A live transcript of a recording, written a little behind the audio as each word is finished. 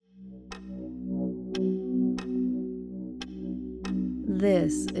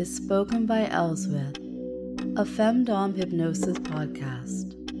This is Spoken by Elswith, a Femdom Hypnosis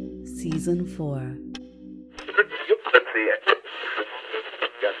podcast, Season 4.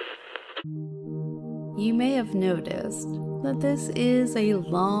 You may have noticed that this is a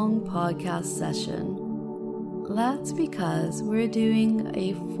long podcast session. That's because we're doing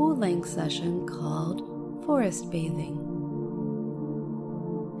a full-length session called Forest Bathing.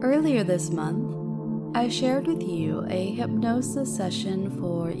 Earlier this month, I shared with you a hypnosis session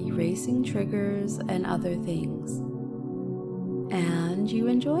for erasing triggers and other things. And you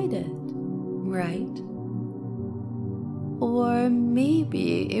enjoyed it, right? Or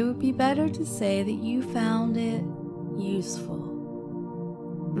maybe it would be better to say that you found it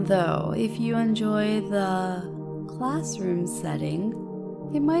useful. Though, if you enjoy the classroom setting,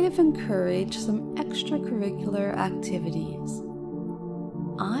 it might have encouraged some extracurricular activities.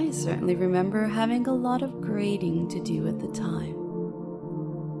 I certainly remember having a lot of grading to do at the time.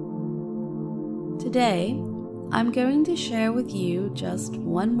 Today, I'm going to share with you just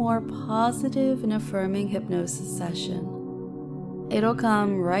one more positive and affirming hypnosis session. It'll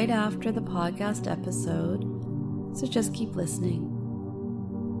come right after the podcast episode, so just keep listening.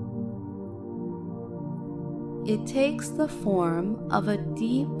 It takes the form of a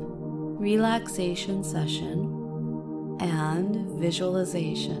deep relaxation session and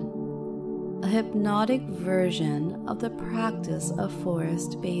visualization, a hypnotic version of the practice of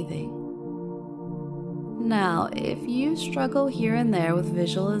forest bathing. Now, if you struggle here and there with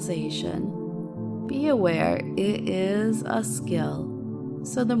visualization, be aware it is a skill,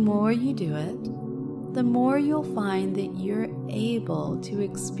 so the more you do it, the more you'll find that you're able to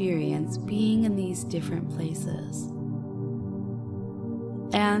experience being in these different places.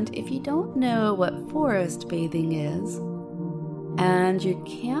 And if you don't know what forest bathing is, and you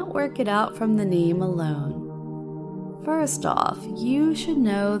can't work it out from the name alone, first off, you should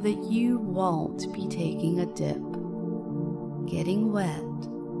know that you won't be taking a dip, getting wet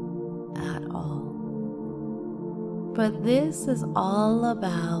at all. But this is all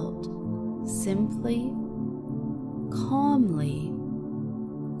about simply, calmly,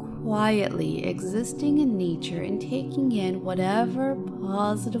 quietly existing in nature and taking in whatever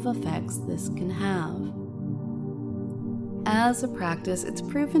positive effects this can have. As a practice, it's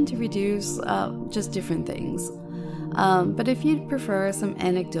proven to reduce just different things. But if you'd prefer some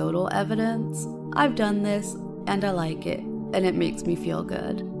anecdotal evidence, I've done this and I like it, and it makes me feel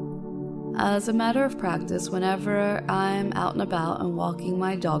good. As a matter of practice, whenever I'm out and about and walking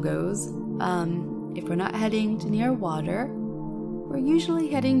my doggos, if we're not heading to near water, we're usually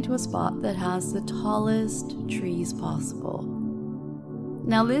heading to a spot that has the tallest trees possible.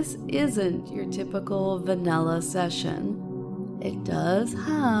 Now, this isn't your typical vanilla session. It does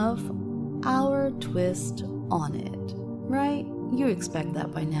have our twist on it, right? You expect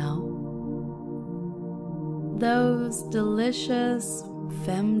that by now. Those delicious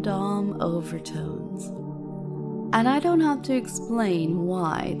femdom overtones. And I don't have to explain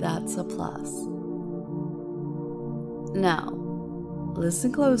why that's a plus. Now,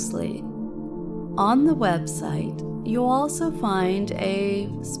 listen closely. On the website, you'll also find a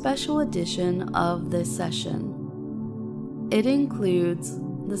special edition of this session. It includes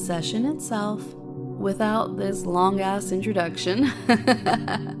the session itself without this long-ass introduction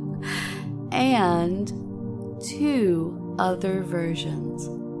and 2 other versions.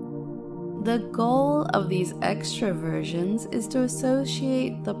 The goal of these extra versions is to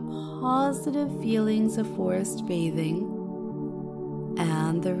associate the positive feelings of forest bathing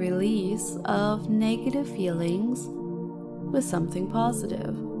and the release of negative feelings with something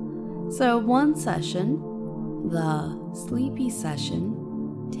positive. So one session, the sleepy session,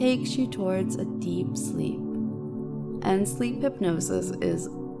 takes you towards a deep sleep, and sleep hypnosis is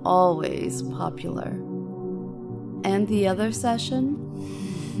always popular. And the other session,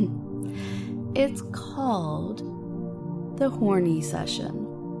 it's called the horny session.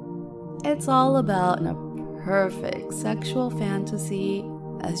 It's all about a perfect sexual fantasy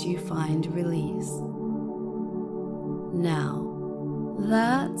as you find release. Now,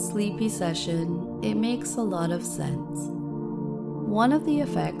 that sleepy session, it makes a lot of sense. One of the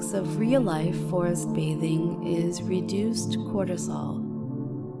effects of real-life forest bathing is reduced cortisol,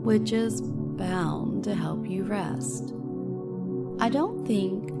 which is bound to help you rest. I don't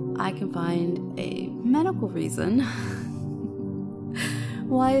think I can find a medical reason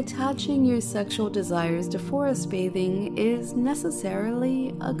why attaching your sexual desires to forest bathing is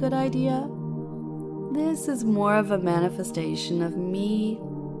necessarily a good idea. This is more of a manifestation of me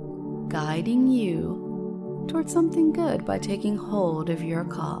guiding you towards something good by taking hold of your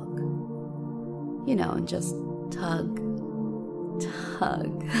cock. And just tug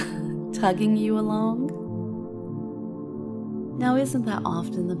tugging you along. Now, isn't that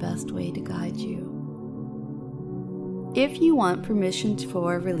often the best way to guide you? If you want permission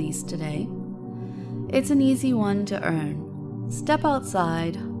for a release today, it's an easy one to earn. Step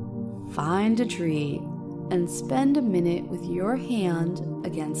outside, find a tree, and spend a minute with your hand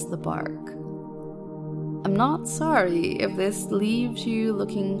against the bark. I'm not sorry if this leaves you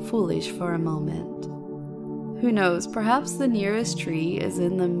looking foolish for a moment. Who knows, perhaps the nearest tree is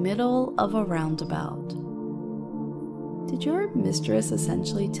in the middle of a roundabout. Did your mistress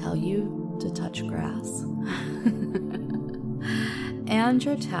essentially tell you to touch grass? And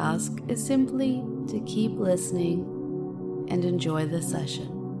your task is simply to keep listening and enjoy the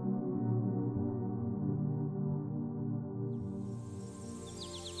session.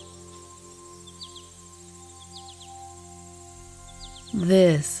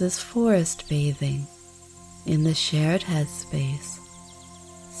 This is Forest Bathing in the Shared Headspace,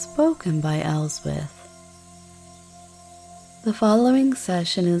 spoken by Elswith. The following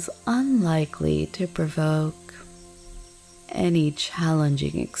session is unlikely to provoke any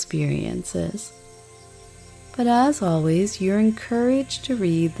challenging experiences, but as always, you're encouraged to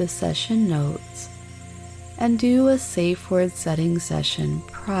read the session notes and do a safe word setting session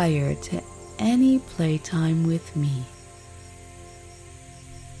prior to any playtime with me.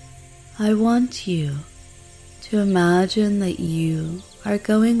 I want you to imagine that you are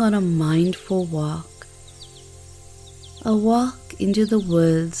going on a mindful walk, a walk into the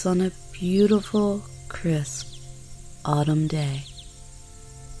woods on a beautiful, crisp autumn day.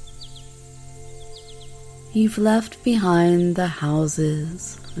 You've left behind the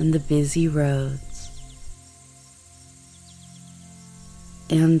houses and the busy roads,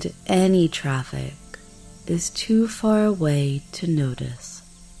 and any traffic is too far away to notice.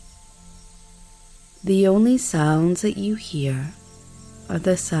 The only sounds that you hear are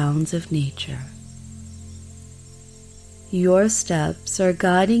the sounds of nature. Your steps are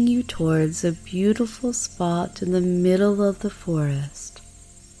guiding you towards a beautiful spot in the middle of the forest.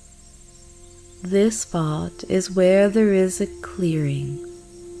 This spot is where there is a clearing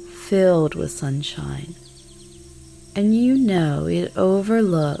filled with sunshine, and you know it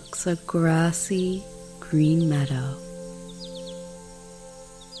overlooks a grassy green meadow.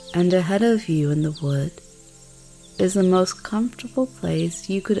 And ahead of you in the wood is the most comfortable place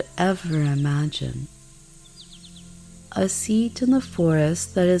you could ever imagine. A seat in the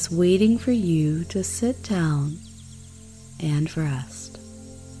forest that is waiting for you to sit down and rest.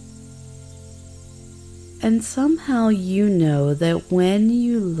 And somehow you know that when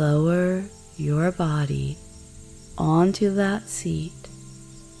you lower your body onto that seat,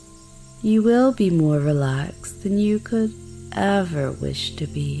 you will be more relaxed than you could ever wish to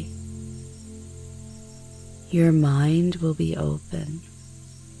be. Your mind will be open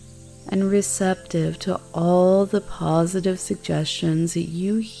and receptive to all the positive suggestions that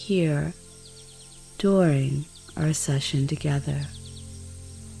you hear during our session together.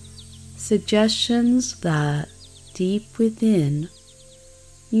 Suggestions that, deep within,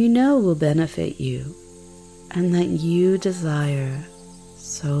 you know will benefit you and that you desire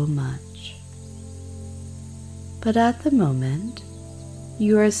so much. But at the moment,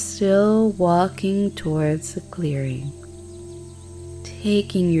 you are still walking towards the clearing,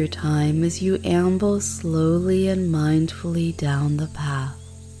 taking your time as you amble slowly and mindfully down the path.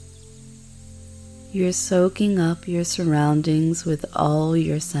 You're soaking up your surroundings with all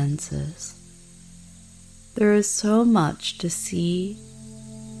your senses. There is so much to see,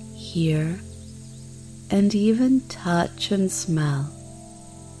 hear, and even touch and smell.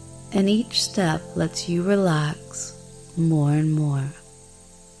 And each step lets you relax more and more.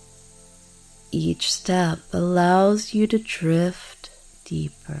 Each step allows you to drift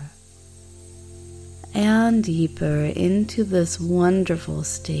deeper and deeper into this wonderful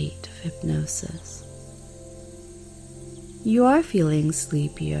state of hypnosis. You are feeling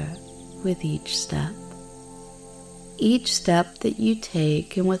sleepier with each step that you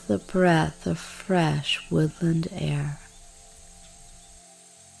take, and with a breath of fresh woodland air.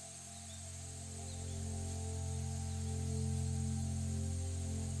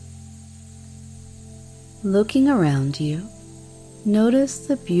 Looking around you, notice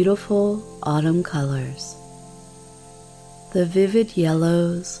the beautiful autumn colors, the vivid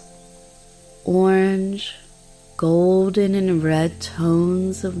yellows, orange, golden, and red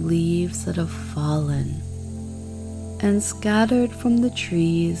tones of leaves that have fallen, and scattered from the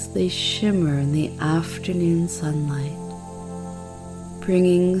trees they shimmer in the afternoon sunlight,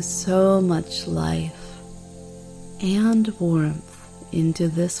 bringing so much life and warmth into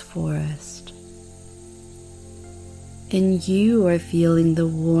this forest. And you are feeling the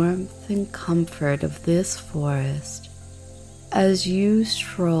warmth and comfort of this forest as you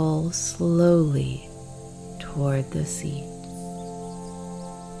stroll slowly toward the seat.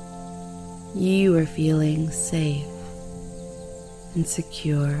 You are feeling safe and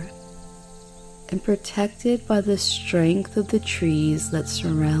secure and protected by the strength of the trees that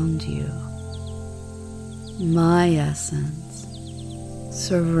surround you. My essence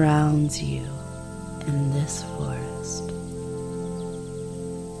surrounds you in this forest.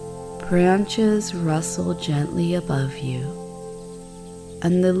 Branches rustle gently above you,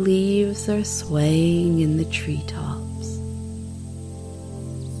 and the leaves are swaying in the treetops.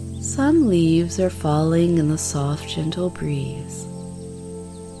 Some leaves are falling in the soft, gentle breeze.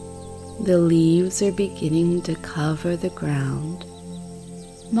 The leaves are beginning to cover the ground,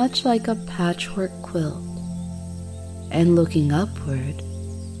 much like a patchwork quilt, and looking upward,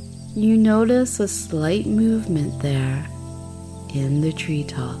 you notice a slight movement there in the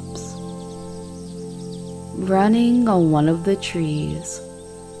treetops. Running on one of the trees,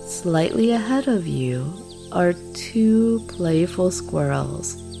 slightly ahead of you, are two playful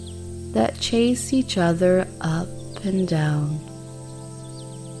squirrels that chase each other up and down.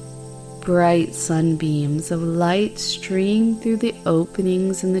 Bright sunbeams of light stream through the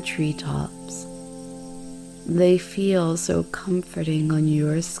openings in the treetops. They feel so comforting on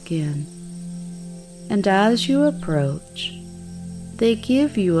your skin, and as you approach, they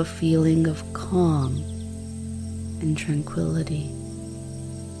give you a feeling of calm and tranquility.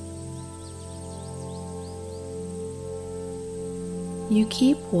 You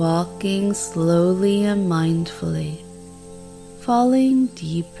keep walking slowly and mindfully, falling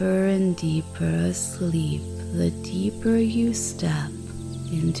deeper and deeper asleep the deeper you step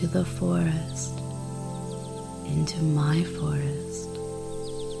into the forest, into my forest.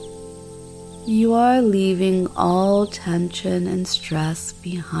 You are leaving all tension and stress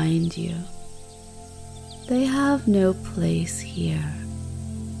behind you. They have no place here.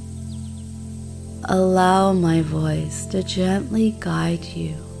 Allow my voice to gently guide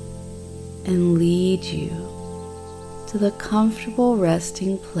you and lead you to the comfortable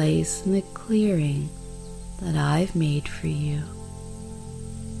resting place in the clearing that I've made for you.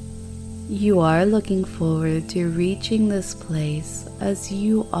 You are looking forward to reaching this place as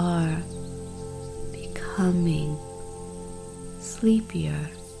you are becoming sleepier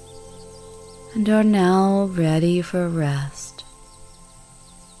and are now ready for rest.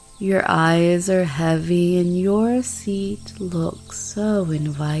 Your eyes are heavy and your seat looks so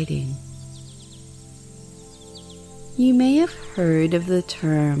inviting. You may have heard of the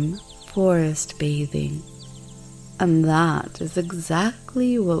term forest bathing, and that is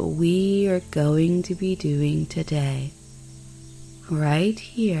exactly what we are going to be doing today, right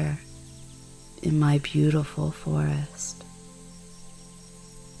here in my beautiful forest.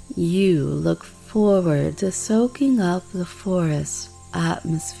 You look forward to soaking up the forest's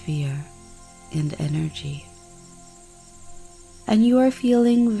atmosphere and energy. And you are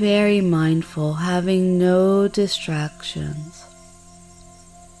feeling very mindful, having no distractions.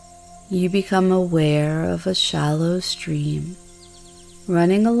 You become aware of a shallow stream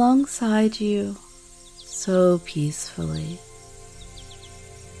running alongside you so peacefully.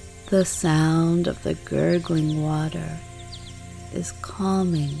 The sound of the gurgling water is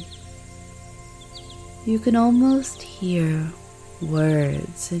calming. You can almost hear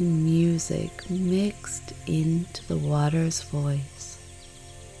words and music mixed into the water's voice.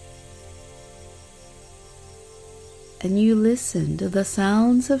 And you listen to the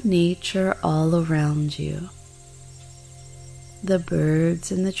sounds of nature all around you. The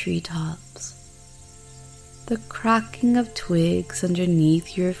birds in the treetops, the cracking of twigs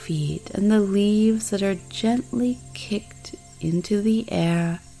underneath your feet, and the leaves that are gently kicked into the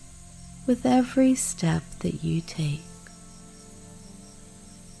air with every step that you take.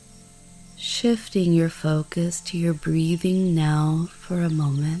 Shifting your focus to your breathing now for a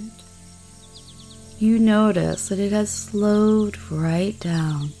moment, you notice that it has slowed right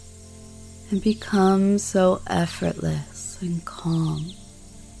down and become so effortless and calm.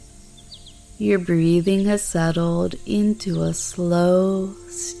 Your breathing has settled into a slow,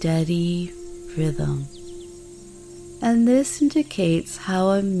 steady rhythm, and this indicates how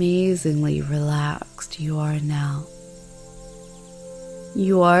amazingly relaxed you are now.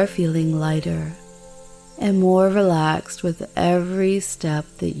 You are feeling lighter and more relaxed with every step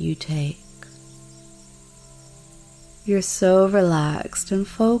that you take. You're so relaxed and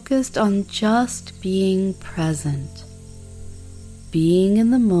focused on just being present, being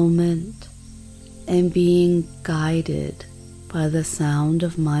in the moment, and being guided by the sound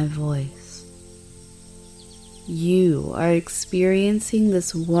of my voice. you are experiencing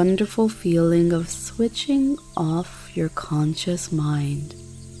this wonderful feeling of switching off your conscious mind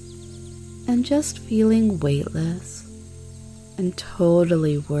and just feeling weightless and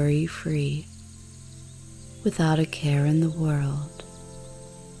totally worry-free without a care in the world.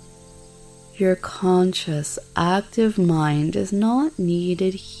 Your conscious, active mind is not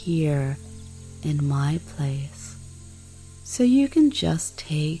needed here in my place, so you can just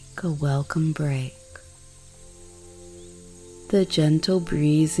take a welcome break. The gentle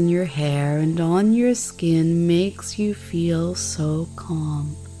breeze in your hair and on your skin makes you feel so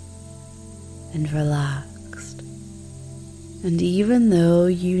calm and relaxed. And even though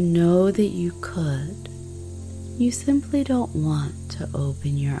you know that you could, you simply don't want to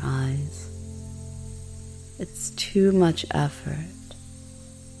open your eyes. It's too much effort,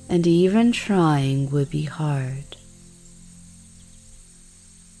 and even trying would be hard.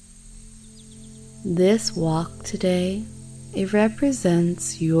 This walk today, it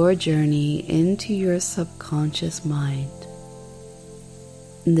represents your journey into your subconscious mind.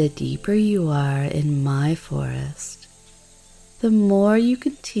 The deeper you are in my forest, the more you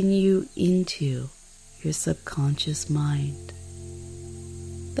continue into your subconscious mind.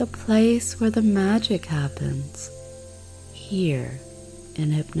 The place where the magic happens, here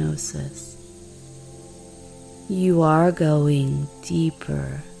in hypnosis. You are going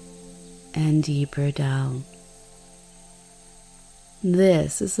deeper and deeper down.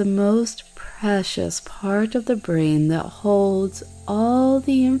 This is the most precious part of the brain that holds all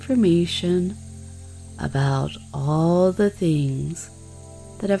the information about all the things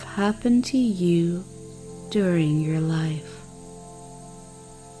that have happened to you during your life.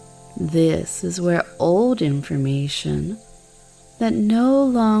 This is where old information that no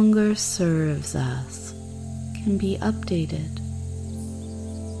longer serves us can be updated.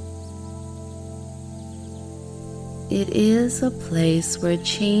 It is a place where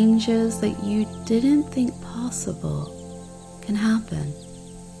changes that you didn't think possible can happen.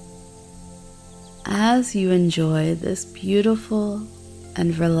 As you enjoy this beautiful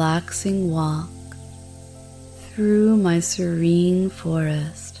and relaxing walk through my serene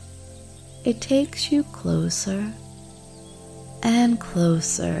forest, it takes you closer and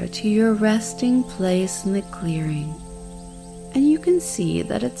closer to your resting place in the clearing, and you can see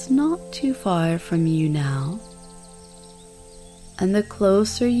that it's not too far from you now. And the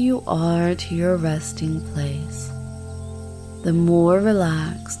closer you are to your resting place, the more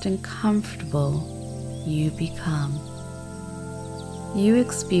relaxed and comfortable you become. You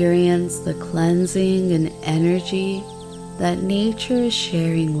experience the cleansing and energy that nature is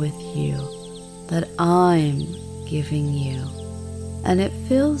sharing with you, that I'm giving you, and it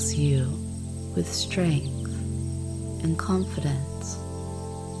fills you with strength and confidence.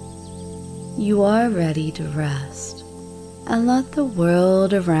 You are ready to rest and let the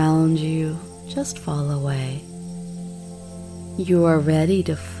world around you just fall away. You are ready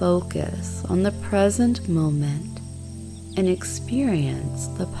to focus on the present moment and experience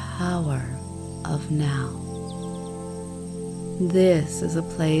the power of now. This is a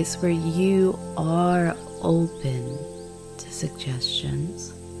place where you are open to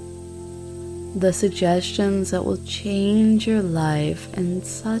suggestions. The suggestions that will change your life in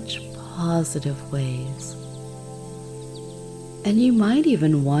such positive ways. And you might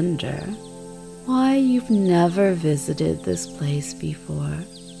even wonder why you've never visited this place before.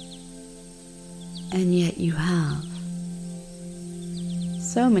 And yet you have.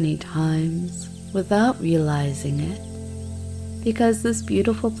 So many times without realizing it, because this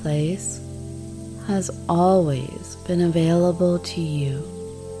beautiful place has always been available to you,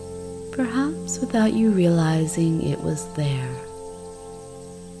 perhaps without you realizing it was there.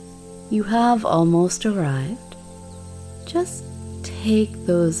 You have almost arrived. Just take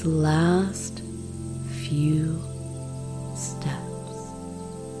those last few steps.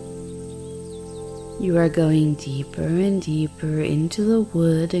 You are going deeper and deeper into the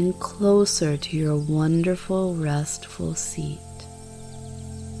wood and closer to your wonderful, restful seat.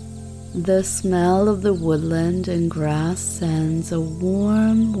 The smell of the woodland and grass sends a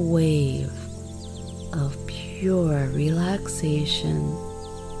warm wave of pure relaxation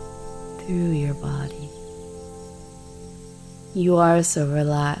through your body. You are so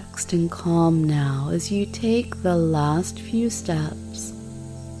relaxed and calm now as you take the last few steps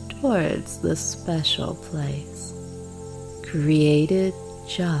towards this special place, created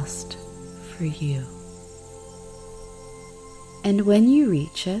just for you. And when you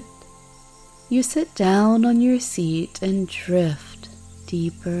reach it, you sit down on your seat and drift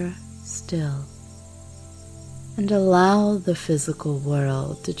deeper still, and allow the physical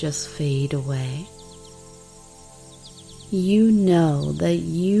world to just fade away, You know that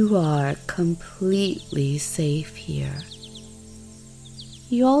you are completely safe here.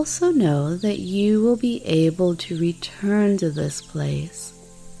 You also know that you will be able to return to this place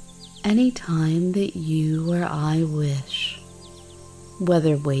anytime that you or I wish,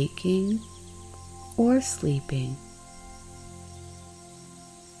 whether waking or sleeping.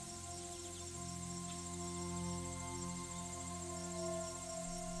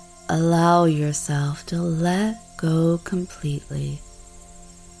 Allow yourself to let go completely,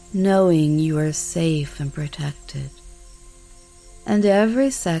 knowing you are safe and protected. And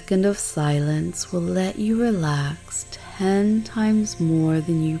every second of silence will let you relax 10 times more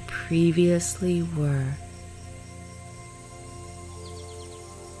than you previously were.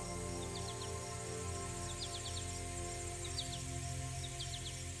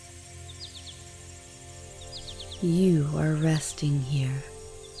 You are resting here,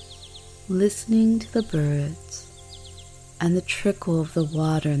 listening to the birds and the trickle of the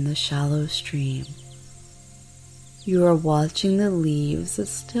water in the shallow stream. You are watching the leaves that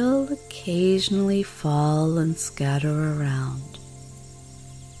still occasionally fall and scatter around.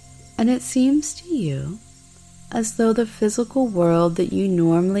 And it seems to you as though the physical world that you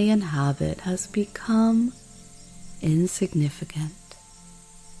normally inhabit has become insignificant.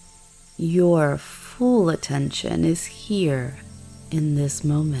 Your full attention is here in this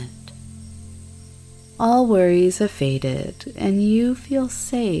moment. All worries have faded, and you feel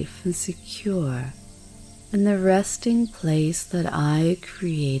safe and secure in the resting place that I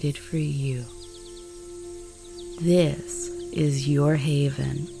created for you. This is your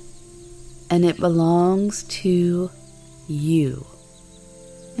haven, and it belongs to you,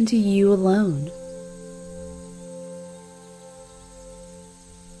 and to you alone.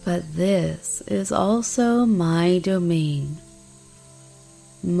 But this is also my domain,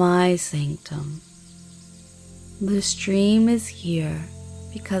 my sanctum. The stream is here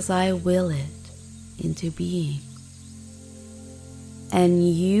because I will it into being. And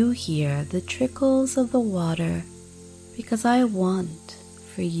you hear the trickles of the water because I want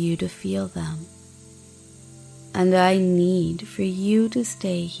for you to feel them. And I need for you to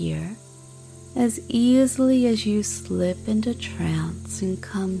stay here as easily as you slip into trance and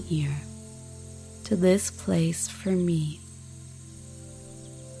come here to this place for me.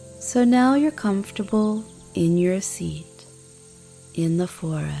 So now you're comfortable in your seat, in the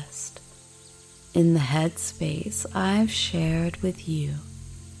forest, in the headspace I've shared with you.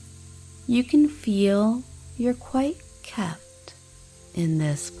 You can feel you're quite kept in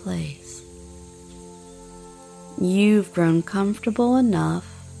this place. You've grown comfortable enough,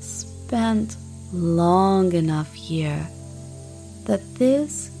 spent long enough here, that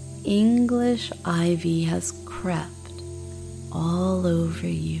this English ivy has crept all over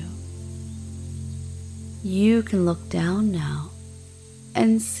you. You can look down now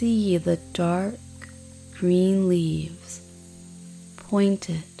and see the dark green leaves,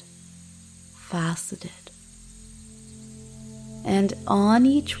 pointed, faceted. And on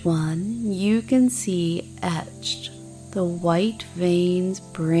each one you can see etched the white veins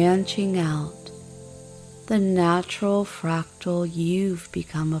branching out, the natural fractal you've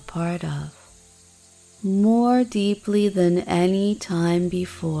become a part of. More deeply than any time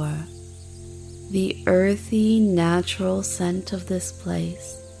before, the earthy, natural scent of this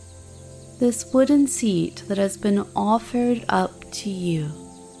place, this wooden seat that has been offered up to you,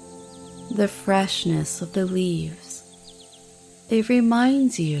 the freshness of the leaves. It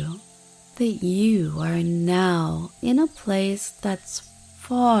reminds you that you are now in a place that's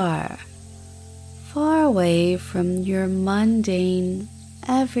far, far away from your mundane,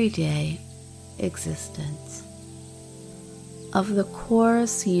 everyday existence. Of the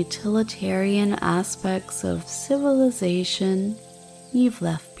coarse, utilitarian aspects of civilization you've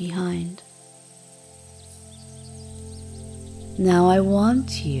left behind. Now I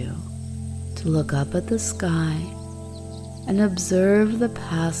want you to look up at the sky and observe the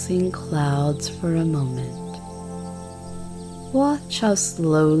passing clouds for a moment. Watch how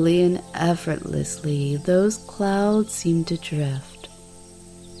slowly and effortlessly those clouds seem to drift,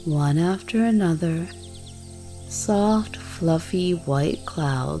 one after another, soft, fluffy white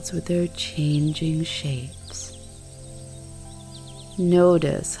clouds with their changing shapes.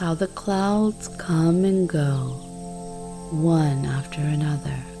 Notice how the clouds come and go, one after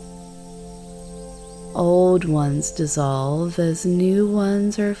another. Old ones dissolve as new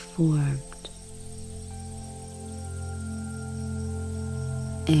ones are formed.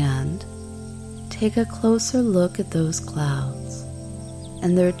 And take a closer look at those clouds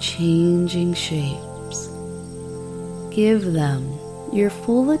and their changing shapes. Give them your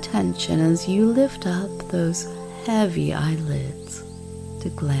full attention as you lift up those heavy eyelids to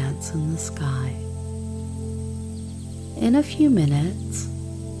glance in the sky. In a few minutes,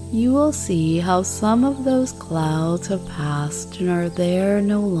 you will see how some of those clouds have passed and are there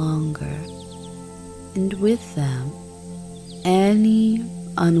no longer, and with them, any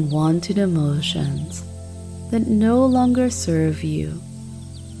unwanted emotions that no longer serve you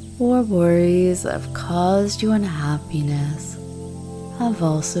or worries that have caused you unhappiness have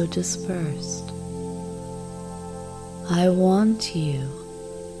also dispersed. I want you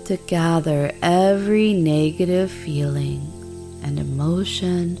to gather every negative feeling and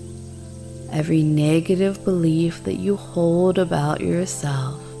emotion, every negative belief that you hold about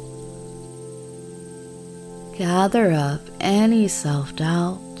yourself. Gather up any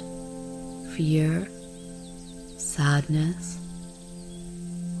self-doubt, fear, sadness,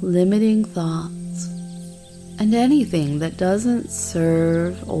 limiting thoughts, and anything that doesn't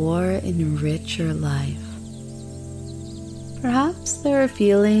serve or enrich your life. Perhaps there are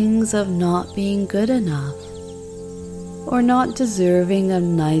feelings of not being good enough, or not deserving of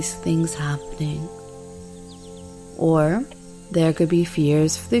nice things happening. Or there could be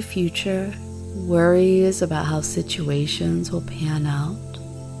fears for the future, worries about how situations will pan out.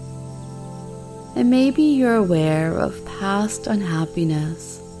 And maybe you're aware of past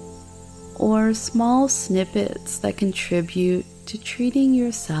unhappiness or small snippets that contribute to treating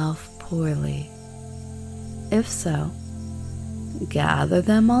yourself poorly. If so, gather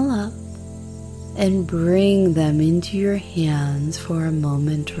them all up and bring them into your hands for a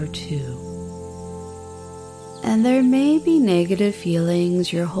moment or two. And there may be negative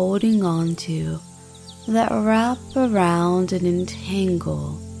feelings you're holding on to that wrap around and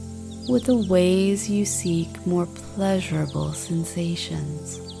entangle with the ways you seek more pleasurable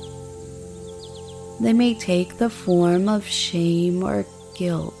sensations. They may take the form of shame or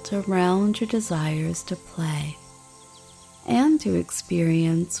guilt around your desires to play and to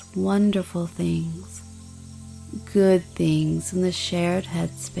experience wonderful things, good things in the shared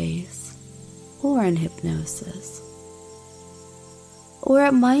headspace or in hypnosis. Or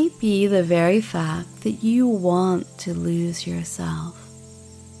it might be the very fact that you want to lose yourself.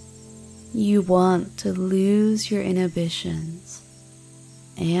 You want to lose your inhibitions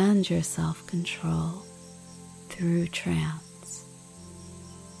and your self-control through trance.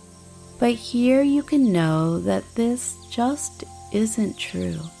 But here you can know that this just isn't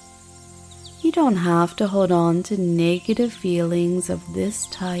true. You don't have to hold on to negative feelings of this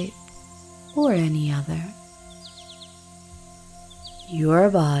type or any other. Your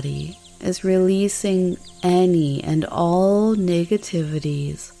body is releasing any and all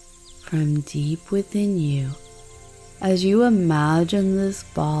negativities from deep within you as you imagine this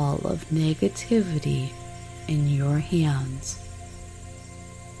ball of negativity in your hands.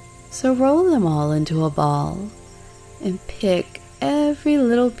 So roll them all into a ball and pick every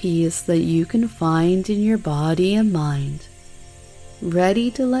little piece that you can find in your body and mind,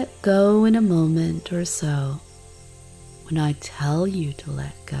 ready to let go in a moment or so when I tell you to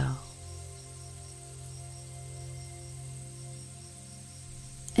let go.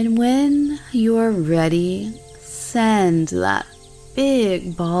 And when you are ready, send that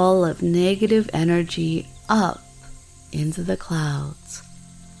big ball of negative energy up into the clouds.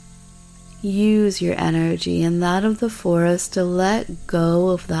 Use your energy and that of the forest to let go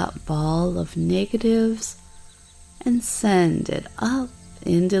of that ball of negatives and send it up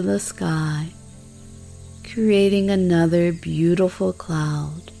into the sky, creating another beautiful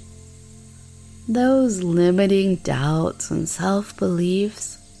cloud. Those limiting doubts and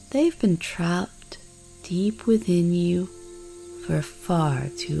self-beliefs, they've been trapped deep within you for far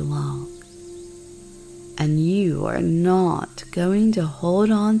too long. And you are not going to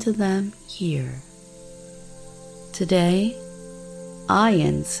hold on to them here. Today, I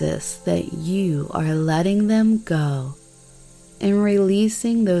insist that you are letting them go and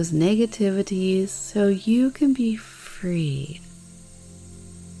releasing those negativities so you can be free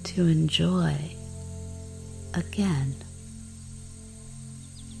to enjoy again.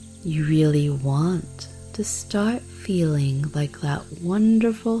 You really want to start feeling like that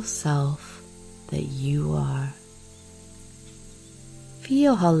wonderful self that you are.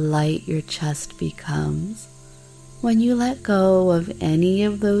 Feel how light your chest becomes when you let go of any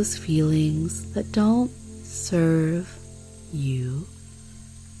of those feelings that don't serve you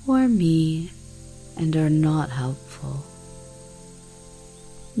or me and are not helpful.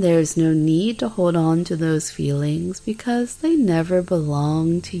 There's no need to hold on to those feelings because they never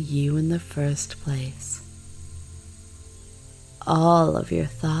belonged to you in the first place. All of your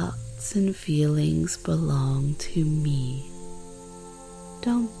thoughts and feelings belong to me,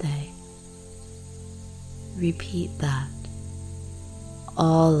 don't they? Repeat that.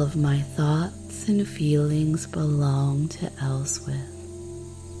 All of my thoughts and feelings belong to Elswith.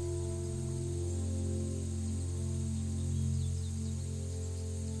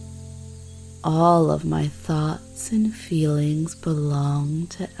 All of my thoughts and feelings belong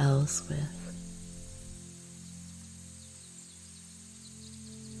to Elswith.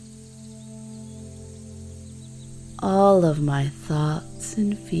 All of my thoughts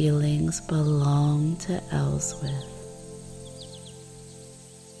and feelings belong to Elswith.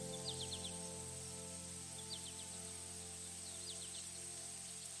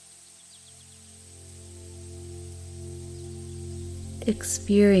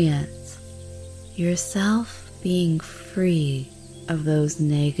 Experience yourself being free of those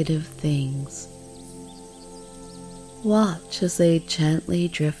negative things. Watch as they gently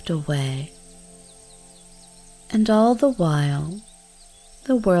drift away. And all the while,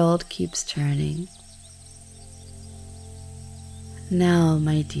 the world keeps turning. Now,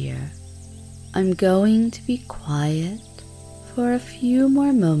 my dear, I'm going to be quiet for a few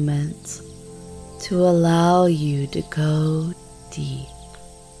more moments to allow you to go deep.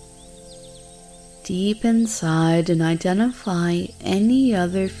 Deep inside and identify any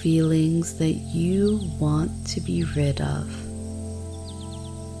other feelings that you want to be rid of.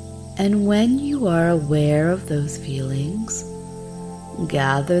 And when you are aware of those feelings,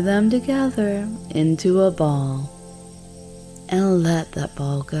 gather them together into a ball and let that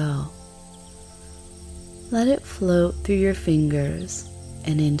ball go. Let it float through your fingers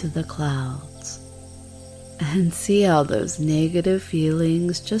and into the clouds, and see how those negative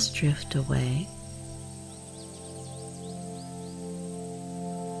feelings just drift away.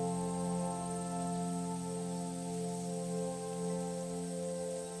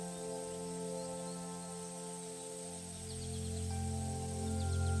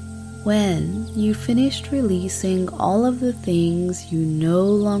 When you finished releasing all of the things you no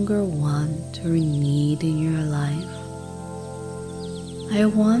longer want or need in your life, I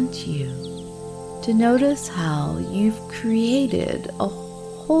want you to notice how you've created a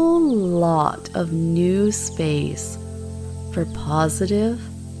whole lot of new space for positive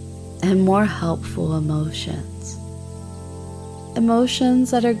and more helpful emotions.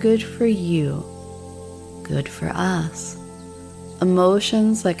 Emotions that are good for you, good for us.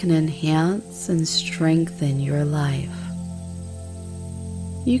 Emotions that can enhance and strengthen your life.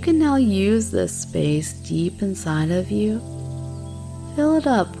 You can now use this space deep inside of you. Fill it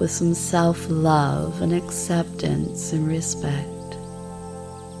up with some self-love and acceptance and respect.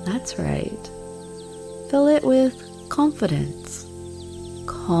 That's right. Fill it with confidence,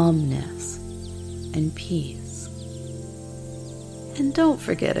 calmness, and peace. And don't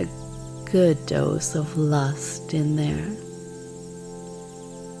forget a good dose of lust in there.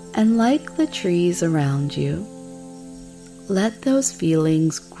 And like the trees around you, let those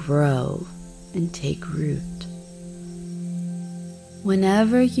feelings grow and take root.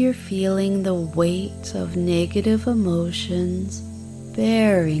 Whenever you're feeling the weight of negative emotions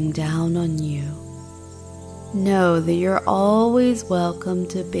bearing down on you, know that you're always welcome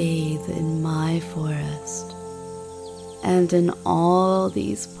to bathe in my forest and in all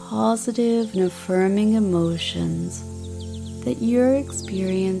these positive and affirming emotions that you're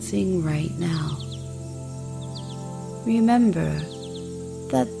experiencing right now. Remember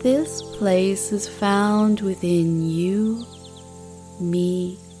that this place is found within you,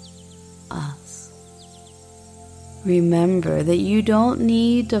 me, us. Remember that you don't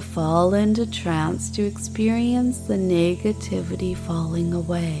need to fall into trance to experience the negativity falling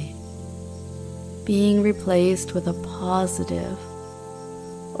away, being replaced with a positive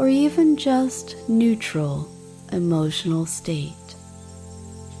or even just neutral emotional state.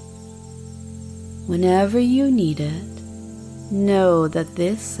 Whenever you need it, know that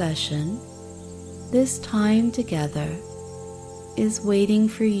this session, this time together, is waiting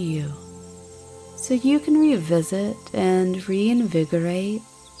for you, so you can revisit and reinvigorate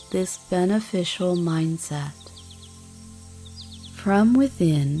this beneficial mindset. From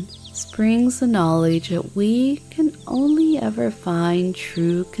within springs the knowledge that we can only ever find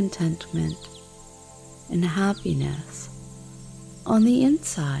true contentment and happiness on the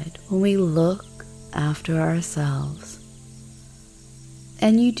inside when we look after ourselves.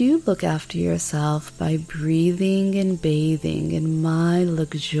 And you do look after yourself by breathing and bathing in my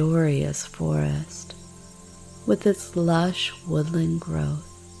luxurious forest with its lush woodland growth.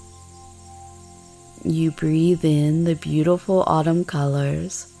 You breathe in the beautiful autumn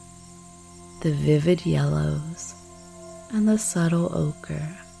colors, the vivid yellows, and the subtle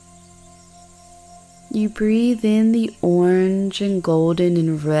ochre. You breathe in the orange and golden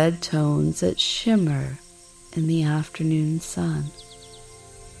and red tones that shimmer in the afternoon sun.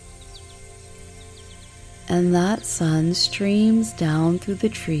 And that sun streams down through the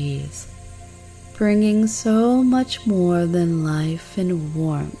trees, bringing so much more than life and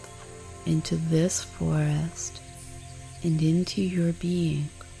warmth into this forest and into your being.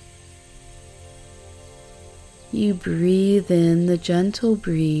 You breathe in the gentle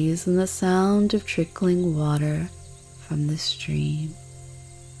breeze and the sound of trickling water from the stream,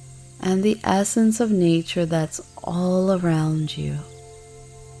 and the essence of nature that's all around you.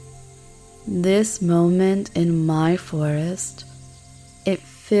 This moment in my forest, it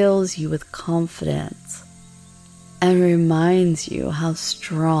fills you with confidence and reminds you how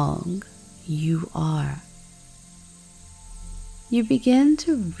strong you are. You begin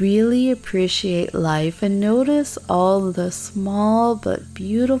to really appreciate life and notice all the small but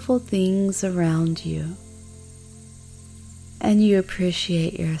beautiful things around you. And you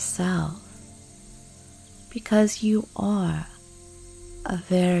appreciate yourself because you are a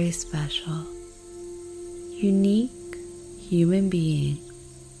very special, unique human being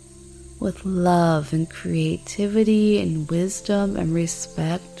with love and creativity and wisdom and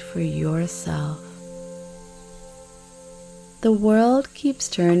respect for yourself. The world keeps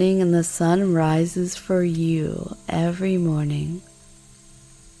turning and the sun rises for you every morning,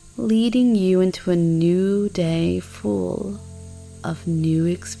 leading you into a new day full of new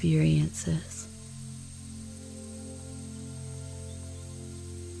experiences.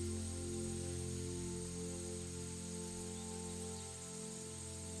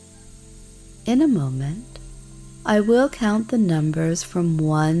 In a moment, I will count the numbers from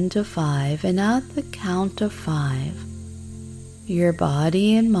 1 to 5, and at the count of 5, your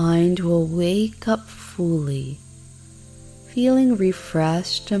body and mind will wake up fully, feeling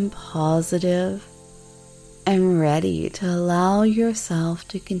refreshed and positive, and ready to allow yourself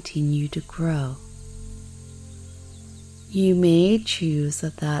to continue to grow. You may choose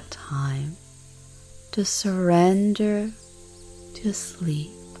at that time to surrender to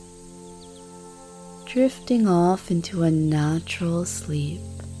sleep, drifting off into a natural sleep,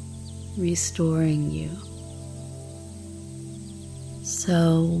 restoring you.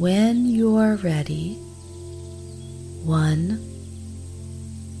 So when you are ready, 1,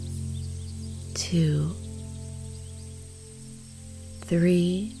 2,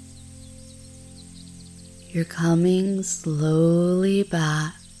 3, you're coming slowly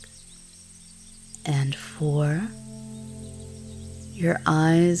back, and 4, your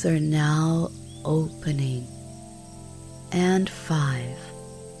eyes are now opening, and 5,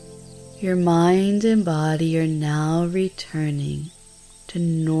 your mind and body are now returning to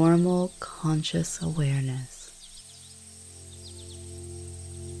normal conscious awareness.